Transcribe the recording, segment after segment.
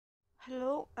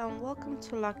Hello and welcome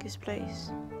to Lucky's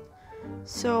Place.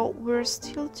 So we're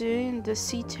still doing the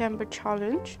Seatember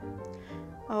challenge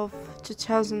of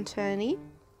 2020,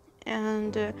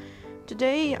 and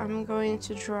today I'm going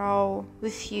to draw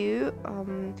with you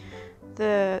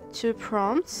the two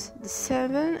prompts, the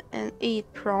 7 and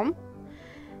 8 prompt,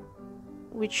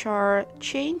 which are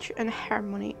change and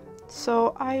harmony.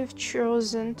 So I've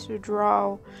chosen to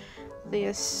draw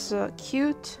this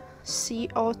cute sea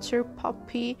otter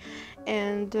puppy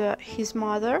and his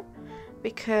mother,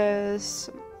 because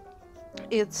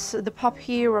the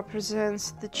puppy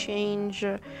represents the change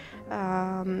of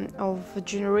a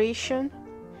generation,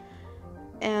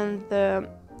 and the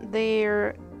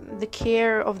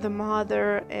care of the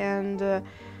mother, and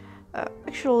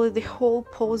actually the whole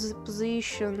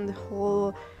position, the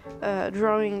whole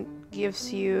drawing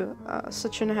gives you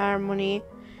such an harmony.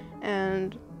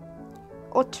 And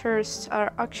otters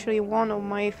are actually one of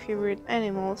my favorite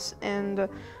animals, and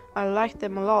I like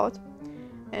them a lot.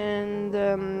 And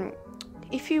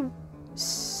if you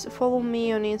follow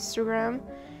me on Instagram,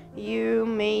 you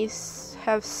may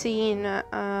have seen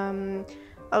a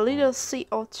little sea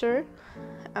otter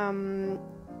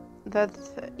that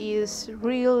is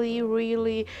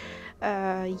really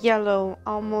yellow,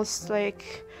 almost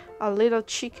like a little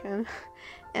chicken.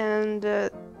 And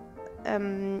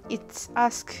it's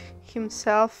asked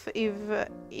himself if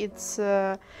it's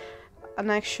an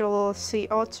actual sea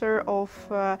otter or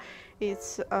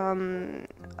it's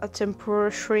a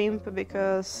tempura shrimp,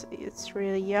 because it's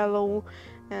really yellow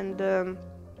and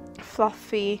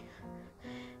fluffy,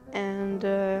 and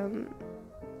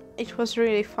it was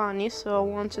really funny, so I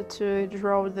wanted to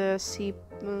draw the sea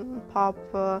pup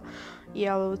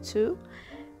yellow too.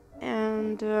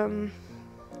 And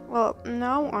well,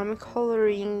 now I'm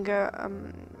coloring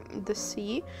the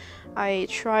sea. I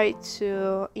tried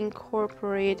to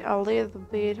incorporate a little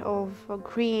bit of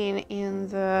green in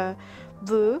the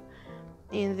blue,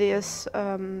 in this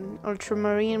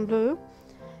ultramarine blue,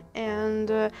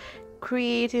 and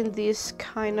creating this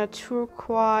kind of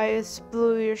turquoise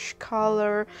bluish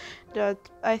color that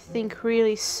I think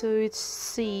really suits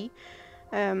sea,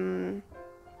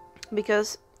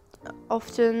 because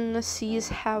often seas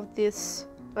have this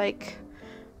like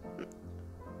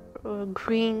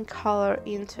green color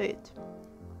into it.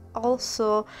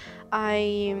 Also,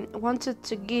 I wanted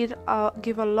to give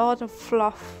a lot of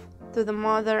fluff to the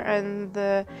mother and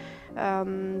the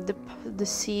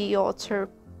sea otter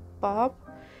pup.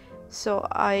 So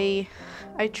I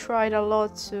tried a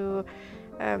lot to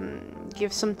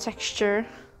give some texture.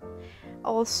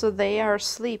 Also, they are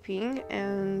sleeping,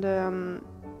 and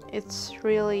it's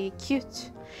really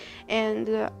cute.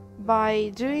 And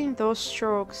by doing those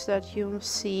strokes that you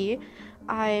see,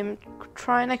 I'm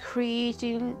trying to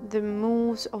creating the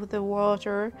moves of the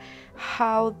water,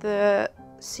 how the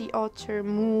sea otter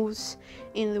moves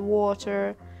in the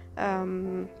water,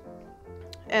 and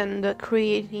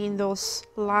creating those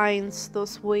lines,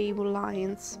 those wave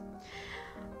lines.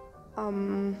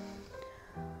 Now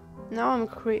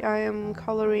I am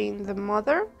coloring the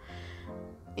mother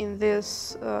in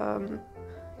this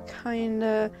kind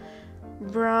of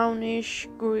brownish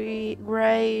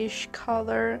grayish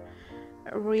color,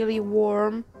 really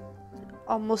warm,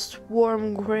 almost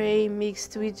warm gray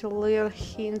mixed with a little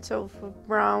hint of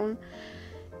brown.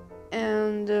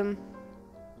 And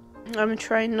I'm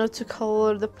trying not to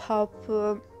color the pup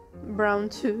brown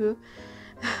too,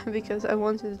 because I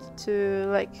wanted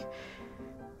to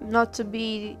not to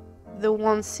be the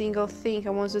one single thing.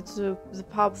 I wanted the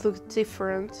pup look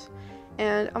different.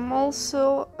 And I'm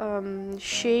also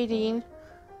shading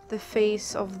the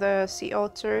face of the sea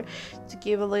otter to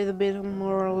give a little bit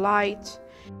more light.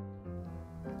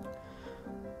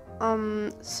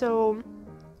 So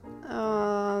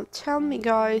tell me,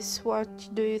 guys, what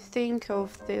do you think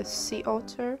of this sea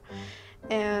otter,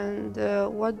 and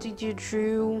what did you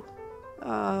do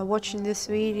watching this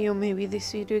video? Maybe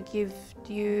this video gave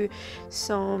you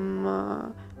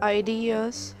some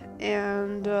ideas.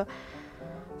 And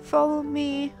follow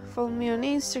me on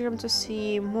Instagram to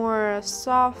see more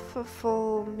stuff.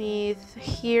 Follow me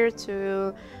here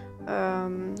to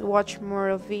watch more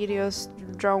of videos,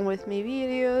 drawn with me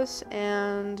videos,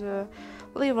 and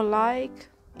leave a like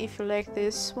if you like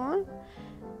this one,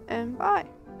 and bye.